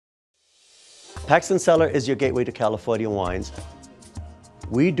Paxton Cellar is your gateway to California wines.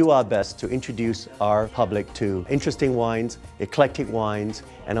 We do our best to introduce our public to interesting wines, eclectic wines,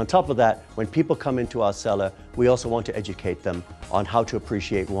 and on top of that, when people come into our cellar, we also want to educate them on how to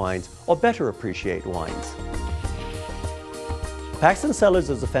appreciate wines or better appreciate wines. Paxton Cellars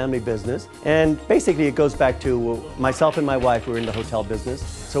is a family business, and basically it goes back to myself and my wife were in the hotel business,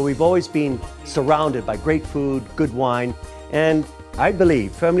 so we've always been surrounded by great food, good wine, and I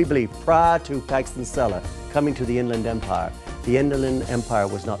believe, firmly believe, prior to Paxton Cellar coming to the Inland Empire, the Inland Empire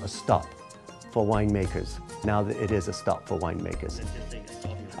was not a stop for winemakers. Now it is a stop for winemakers.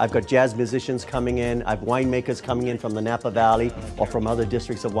 I've got jazz musicians coming in, I've winemakers coming in from the Napa Valley or from other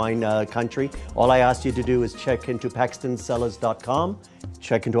districts of wine country. All I ask you to do is check into paxtonsellars.com,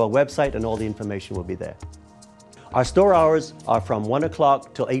 check into our website, and all the information will be there. Our store hours are from 1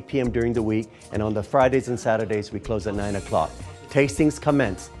 o'clock till 8 p.m. during the week, and on the Fridays and Saturdays we close at 9 o'clock. Tastings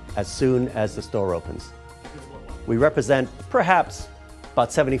commence as soon as the store opens. We represent perhaps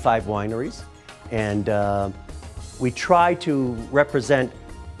about 75 wineries, and we try to represent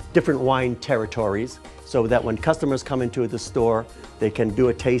different wine territories so that when customers come into the store, they can do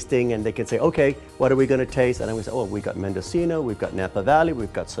a tasting and they can say, okay, what are we going to taste? And then we say, oh, we've got Mendocino, we've got Napa Valley,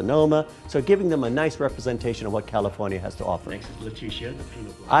 we've got Sonoma. So giving them a nice representation of what California has to offer. Next is Leticia, the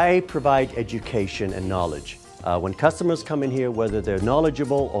Pinot Blanc. I provide education and knowledge. When customers come in here, whether they're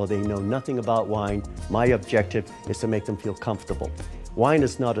knowledgeable or they know nothing about wine, my objective is to make them feel comfortable. Wine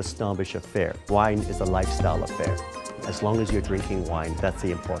is not a snobbish affair. Wine is a lifestyle affair. As long as you're drinking wine, that's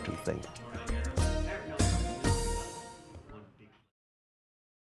the important thing.